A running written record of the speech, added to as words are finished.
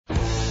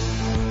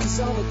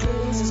all the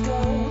cruises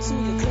go to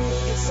your clinic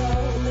and so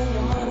then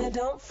your money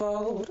don't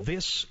fold.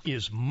 This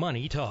is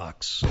Money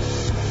Talks.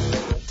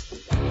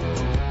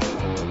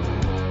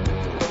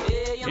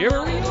 Yeah, Here we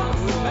are. We're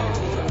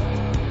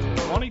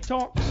back. Money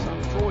Talks.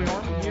 I'm Troy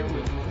Harmon here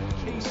with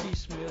Casey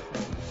Smith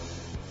and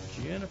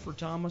Jennifer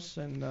Thomas.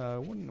 And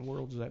what in the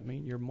world does that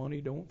mean? Your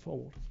money don't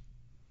fold.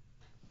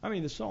 I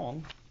mean, the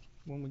song,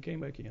 when we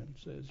came back in,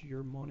 says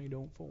your money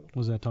don't fold.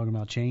 Was that talking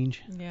about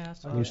change? Yeah,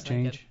 that's what I Loose was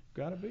thinking. change?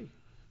 Gotta be.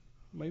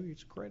 Maybe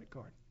it's a credit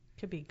card.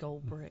 Could be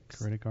gold bricks.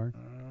 Credit card?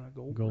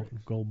 Gold bricks.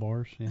 Gold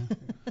bars, yeah.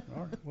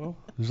 All right, well,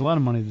 There's a lot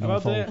of money that how don't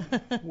about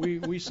fold. that?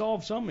 We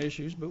solved some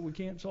issues, but we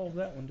can't solve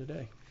that one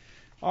today.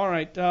 All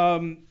right.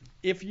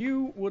 If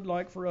you would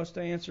like for us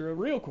to answer a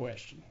real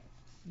question,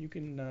 you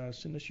can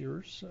send us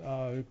yours.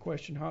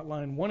 Question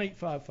hotline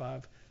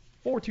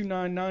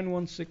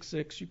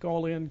 1-855-429-9166. You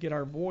call in, get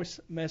our voice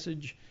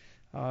message,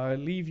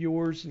 leave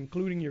yours,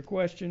 including your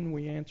question.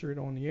 We answer it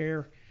on the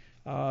air.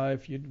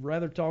 If you'd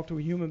rather talk to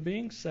a human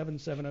being,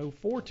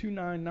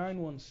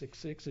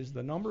 770-429-9166 is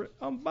the number.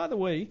 By the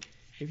way,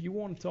 if you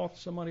want to talk to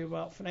somebody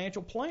about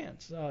financial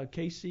plans,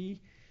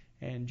 Casey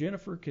and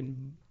Jennifer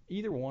can,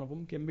 either one of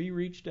them can be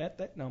reached at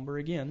that number.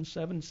 Again,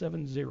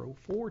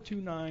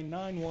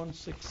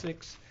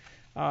 770-429-9166.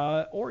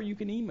 Or you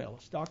can email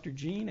us, Dr.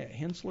 Gene at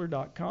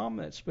Hensler.com.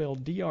 That's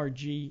spelled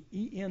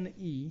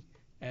D-R-G-E-N-E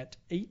at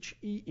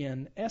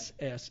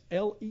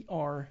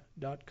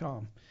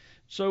HENSSLER.com.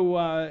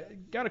 So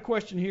got a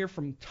question here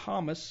from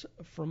Thomas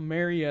from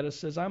Marietta.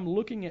 Says, I'm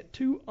looking at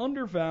two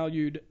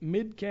undervalued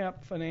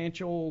mid-cap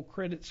financial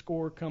credit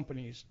score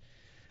companies,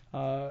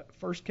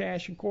 First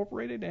Cash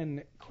Incorporated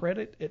and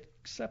Credit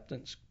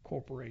Acceptance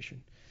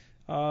Corporation.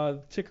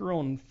 Ticker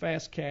on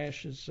Fast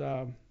Cash is,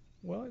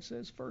 well, it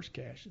says First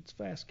Cash. It's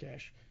Fast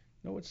Cash.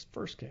 No, it's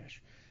First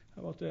Cash.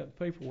 How about that?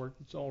 Paperwork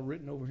that's all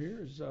written over here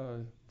is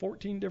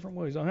 14 different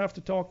ways. I'll have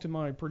to talk to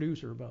my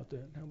producer about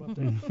that. How about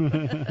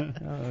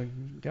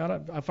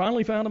that? I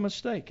finally found a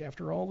mistake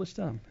after all this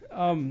time.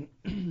 The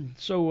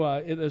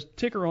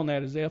ticker on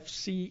that is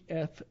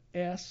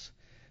FCFS,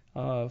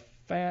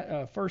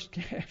 First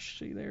Cash.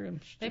 See there?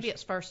 Maybe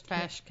it's First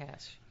Fast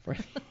Cash.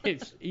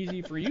 It's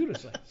easy for you to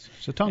say.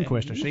 It's a tongue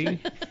twister, see?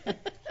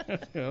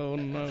 Oh,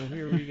 no,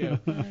 here we go.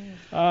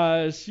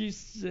 He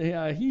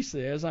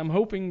says, I'm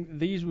hoping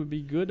these would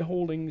be good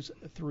holdings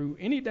through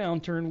any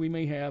downturn we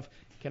may have.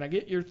 Can I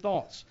get your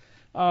thoughts?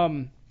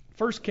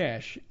 First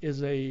Cash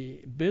is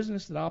a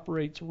business that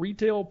operates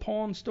retail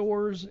pawn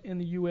stores in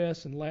the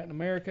U.S. and Latin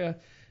America.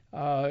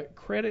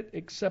 Credit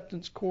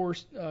Acceptance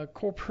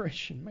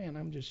Corporation, man,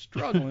 I'm just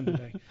struggling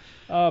today,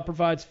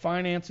 provides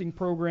financing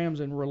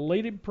programs and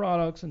related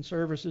products and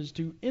services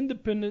to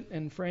independent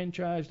and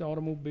franchised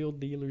automobile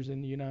dealers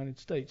in the United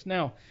States.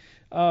 Now,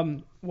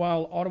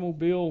 while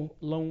automobile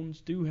loans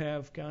do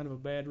have kind of a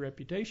bad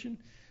reputation,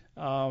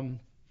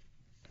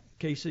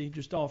 Casey,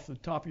 just off the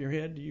top of your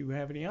head, do you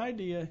have any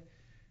idea,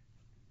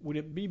 would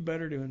it be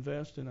better to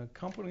invest in a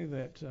company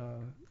that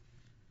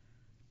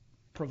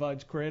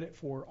provides credit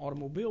for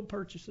automobile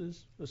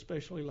purchases,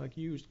 especially like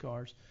used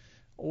cars,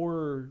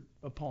 or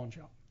a pawn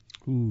shop?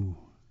 Ooh,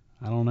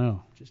 I don't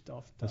know. Just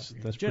off the top of your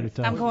head. That's pretty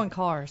tough. I'm going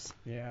cars.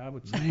 Yeah, I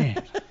would say.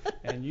 Man,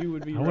 And you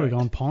would be I would have right.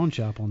 gone pawn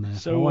shop on that.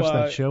 So, I watched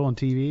that show on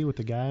TV with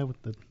the guy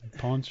with the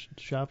pawn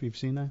shop. You've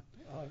seen that?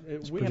 We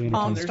pretty have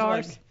Pawn there's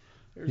Stars?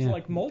 There's Yeah.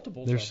 like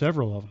multiple. There's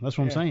several of them. That's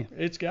what I'm saying.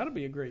 It's got to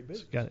be a great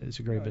business. It's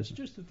a great It's business.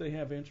 just that they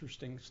have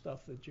interesting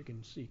stuff that you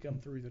can see come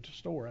through the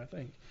store, I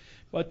think.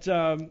 But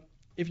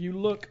if you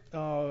look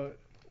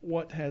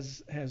what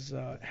has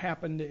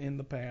happened in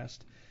the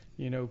past,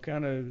 you know,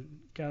 kind of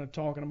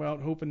talking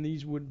about hoping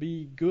these would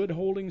be good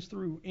holdings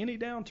through any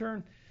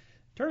downturn.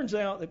 Turns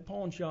out that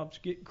pawn shops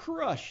get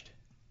crushed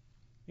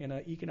in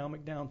an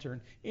economic downturn.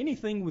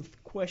 Anything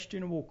with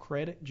questionable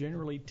credit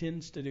generally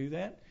tends to do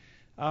that.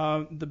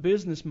 The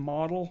business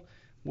model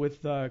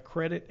with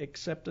Credit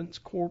Acceptance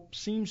Corp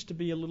seems to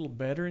be a little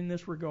better in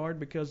this regard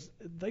because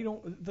they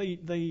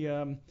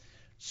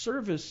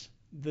service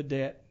the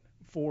debt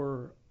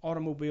for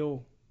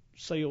automobile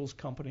sales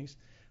companies,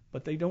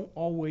 but they don't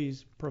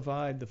always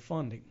provide the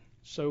funding.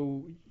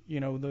 So, you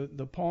know,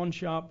 the pawn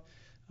shop,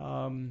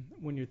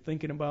 when you're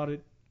thinking about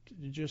it,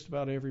 just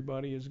about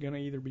everybody is going to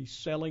either be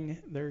selling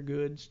their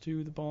goods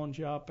to the pawn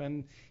shop,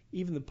 and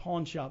even the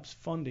pawn shop's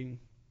funding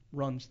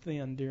runs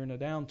thin during a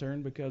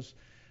downturn because,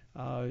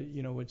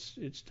 you know,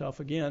 it's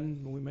tough.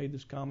 Again, we made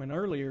this comment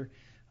earlier,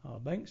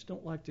 banks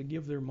don't like to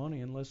give their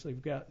money unless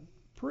they've got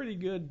pretty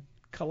good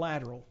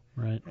collateral.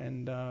 Right.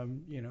 And,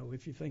 you know,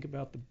 if you think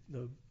about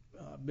the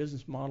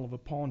business model of a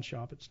pawn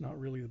shop, it's not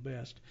really the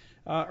best.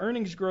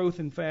 Earnings growth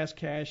in Fast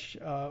Cash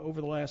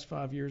over the last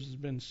 5 years has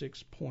been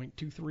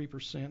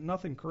 6.23%.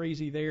 Nothing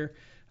crazy there.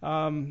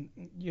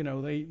 You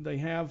know, they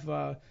have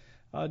a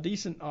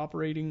decent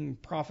operating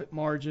profit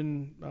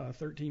margin,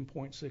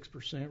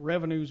 13.6%.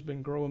 Revenue's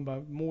been growing by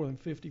more than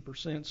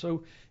 50%.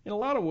 So in a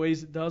lot of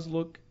ways, it does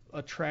look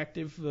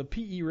attractive. The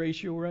PE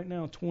ratio right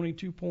now,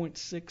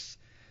 22.6.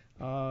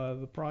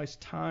 The price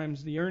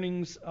times the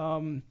earnings.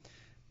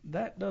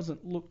 that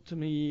doesn't look to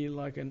me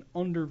like an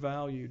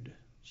undervalued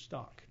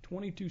stock.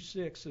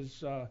 22.6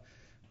 is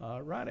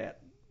right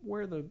at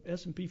where the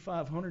S&P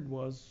 500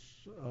 was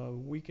a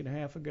week and a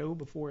half ago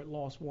before it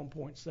lost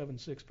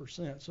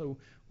 1.76%. So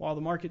while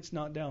the market's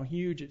not down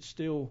huge, it's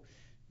still,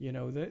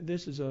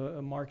 this is a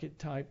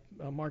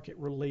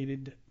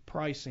market-related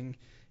pricing,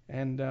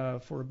 and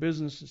for a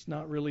business that's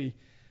not really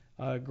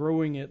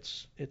growing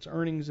its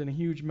earnings in a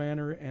huge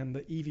manner, and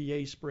the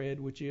EVA spread,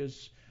 which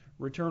is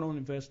return on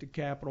invested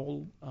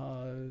capital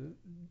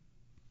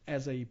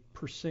as a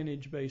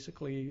percentage,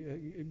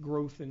 basically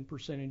growth in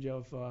percentage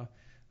of the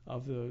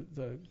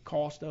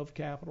cost of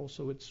capital.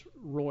 So it's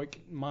ROIC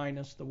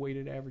minus the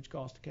weighted average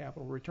cost of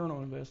capital, return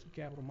on invested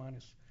capital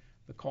minus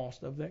the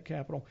cost of that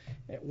capital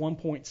at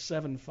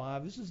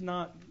 1.75. This is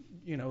not,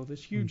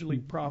 this hugely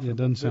profitable It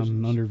doesn't sound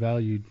business.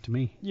 undervalued to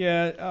me.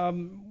 Yeah,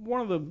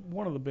 one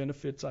of the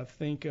benefits I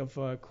think of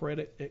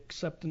Credit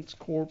Acceptance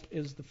Corp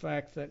is the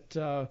fact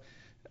that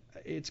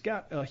it's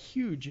got a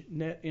huge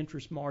net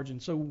interest margin.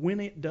 So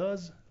when it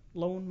does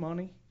loan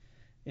money,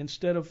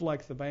 instead of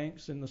like the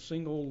banks in the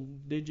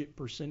single-digit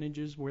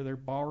percentages where they're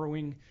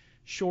borrowing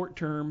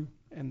short-term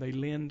and they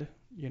lend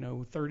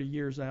 30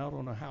 years out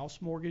on a house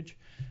mortgage,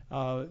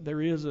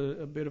 there is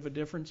a bit of a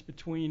difference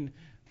between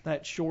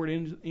that short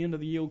end of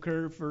the yield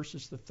curve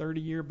versus the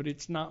 30-year, but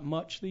it's not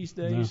much these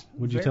days.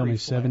 No. Would you tell me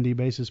 70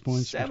 basis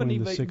points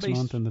between the 6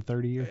 month and the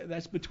 30-year?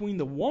 That's between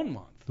the 1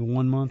 month. The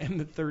 1 month and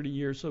the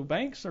 30-year. So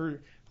banks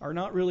are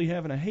not really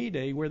having a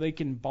heyday where they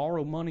can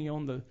borrow money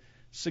on the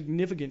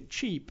significant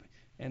cheap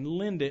and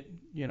lend it.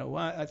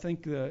 I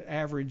think the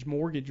average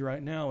mortgage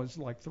right now is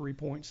like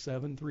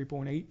 3.7,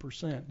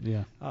 3.8%.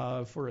 Yeah.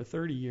 For a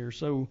 30-year.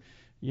 So,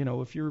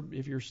 if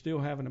you're still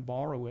having to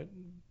borrow it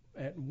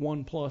at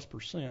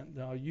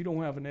 1+%, you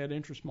don't have a net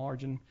interest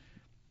margin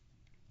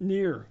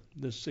near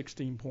the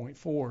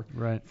 16.4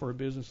 right. for a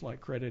business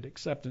like Credit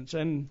Acceptance.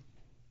 And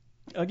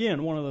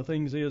again, one of the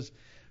things is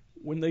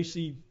when they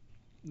see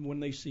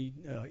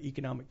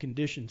economic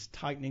conditions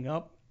tightening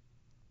up,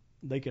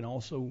 they can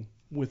also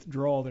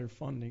withdraw their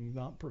funding,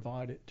 not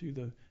provide it to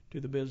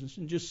the business,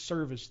 and just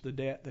service the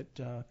debt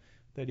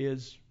that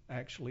is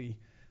actually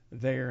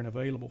there and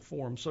available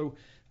for them. So,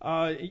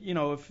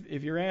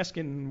 if you're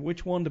asking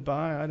which one to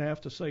buy, I'd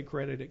have to say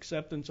Credit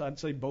Acceptance. I'd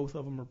say both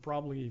of them are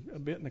probably a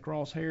bit in the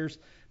crosshairs,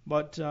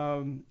 but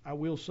I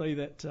will say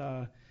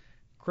that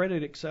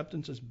Credit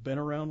Acceptance has been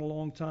around a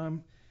long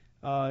time.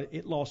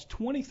 It lost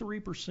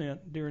 23%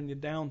 during the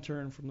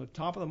downturn from the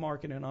top of the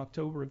market in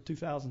October of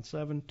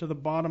 2007 to the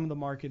bottom of the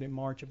market in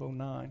March of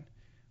 2009,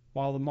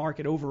 while the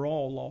market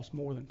overall lost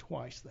more than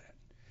twice that.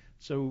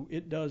 So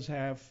it does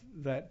have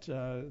that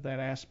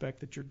aspect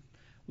that you're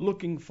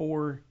looking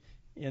for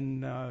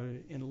in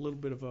a little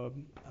bit of a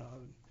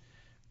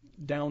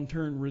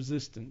downturn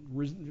resistant,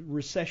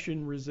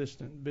 recession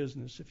resistant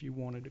business, if you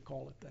wanted to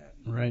call it that.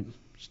 Right.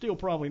 Still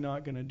probably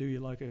not going to do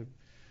you like a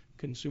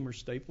consumer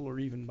staple or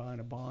even buying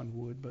a bond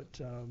would, but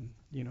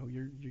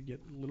you get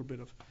a little bit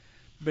of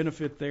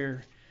benefit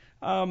there.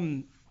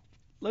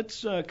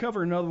 Let's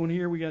cover another one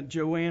here. We got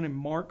Joanne and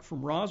Mark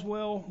from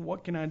Roswell.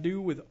 What can I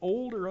do with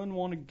old or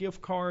unwanted gift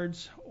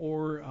cards?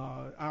 Or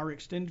our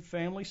extended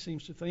family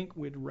seems to think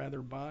we'd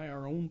rather buy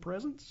our own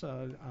presents.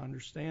 I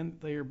understand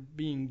they are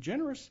being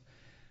generous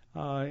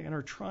and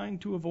are trying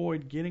to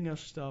avoid getting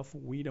us stuff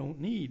we don't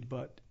need,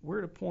 but we're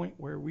at a point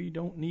where we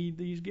don't need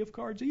these gift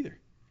cards either.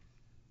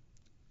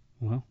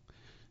 Well,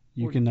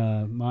 you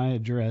can. My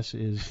address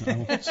is.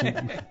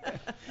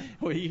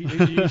 Well,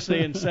 you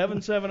saying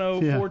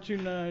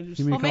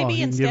 770-429? Well,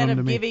 maybe instead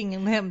of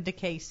giving them to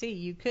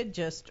KC, you could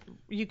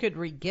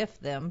regift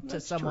them to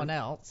someone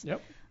else.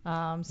 Yep.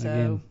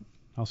 Again,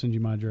 I'll send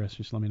you my address.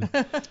 Just let me know.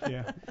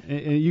 Yeah.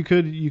 You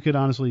could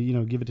honestly,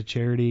 give it to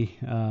charity.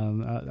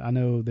 I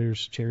know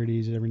there's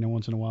charities every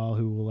once in a while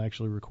who will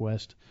actually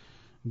request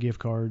gift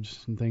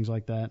cards and things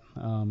like that.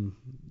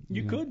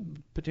 You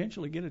could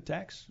potentially get a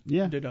tax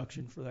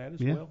deduction for that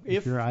as well.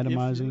 If you're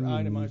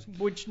itemizing.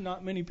 Which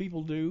not many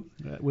people do.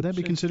 Would that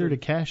be considered a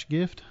cash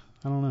gift?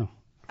 I don't know.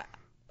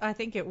 I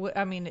think it would.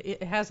 I mean,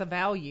 it has a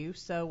value,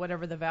 so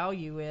whatever the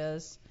value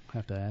is.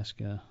 Have to ask.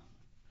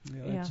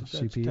 That's a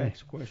CPA.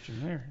 tax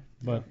question there.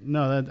 But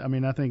no, I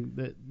think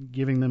that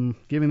giving them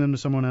to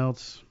someone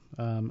else.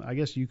 I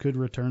guess you could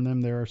return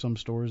them. There are some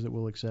stores that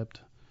will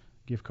accept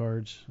gift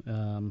cards.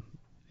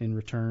 In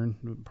return,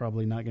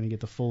 probably not going to get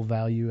the full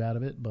value out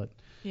of it, but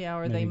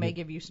or they may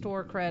give you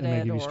store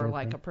credit or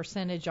like a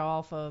percentage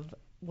off of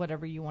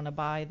whatever you want to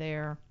buy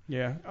there.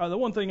 Yeah, the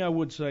one thing I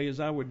would say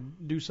is I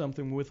would do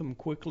something with them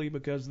quickly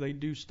because they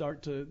do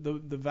start to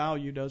the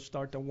value does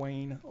start to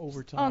wane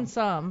over time. On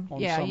some,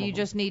 you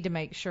just need to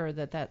make sure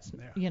that that's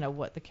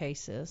what the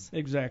case is.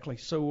 Exactly.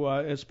 So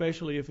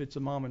especially if it's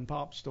a mom and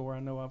pop store, I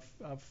know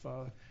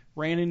I've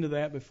ran into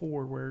that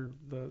before where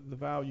the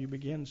value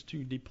begins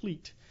to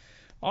deplete.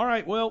 All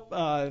right,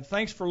 well,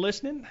 thanks for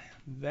listening.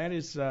 That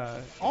is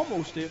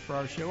almost it for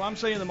our show. I'm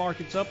saying the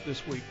market's up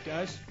this week,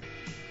 guys.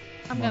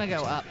 I'm going to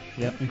go up.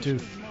 Yep, me too.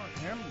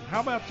 How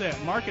about that?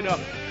 Market up.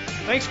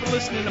 Thanks for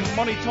listening to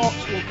Money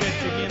Talks. We'll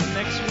catch you again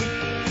next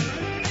week.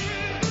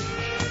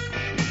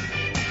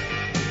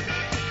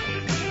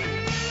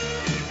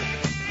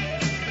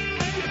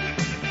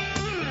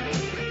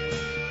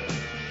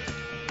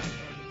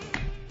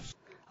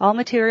 All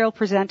material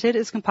presented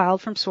is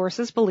compiled from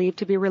sources believed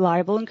to be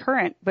reliable and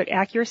current, but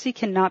accuracy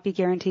cannot be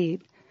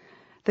guaranteed.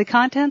 The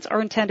contents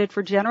are intended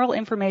for general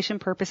information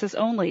purposes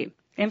only.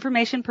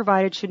 Information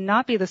provided should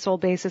not be the sole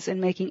basis in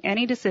making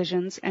any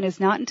decisions and is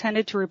not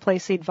intended to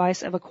replace the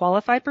advice of a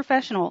qualified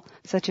professional,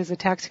 such as a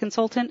tax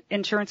consultant,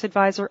 insurance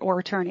advisor, or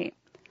attorney.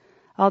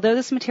 Although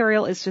this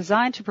material is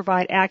designed to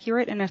provide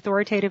accurate and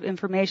authoritative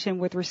information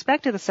with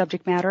respect to the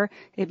subject matter,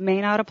 it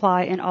may not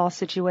apply in all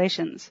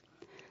situations.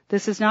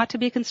 This is not to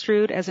be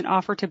construed as an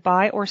offer to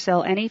buy or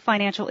sell any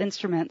financial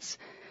instruments.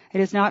 It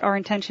is not our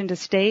intention to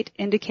state,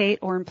 indicate,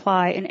 or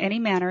imply in any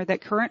manner that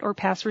current or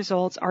past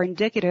results are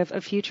indicative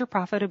of future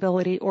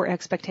profitability or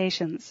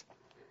expectations.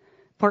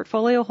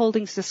 Portfolio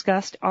holdings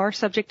discussed are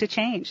subject to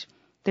change.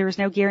 There is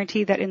no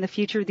guarantee that in the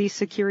future these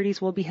securities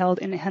will be held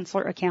in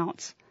Henssler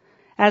accounts.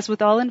 As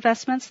with all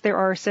investments, there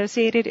are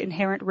associated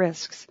inherent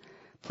risks.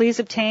 Please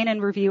obtain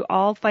and review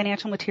all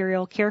financial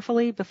material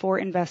carefully before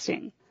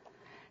investing.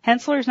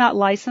 Henssler is not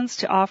licensed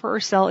to offer or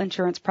sell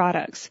insurance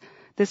products.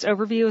 This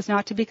overview is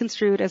not to be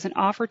construed as an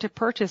offer to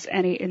purchase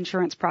any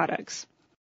insurance products.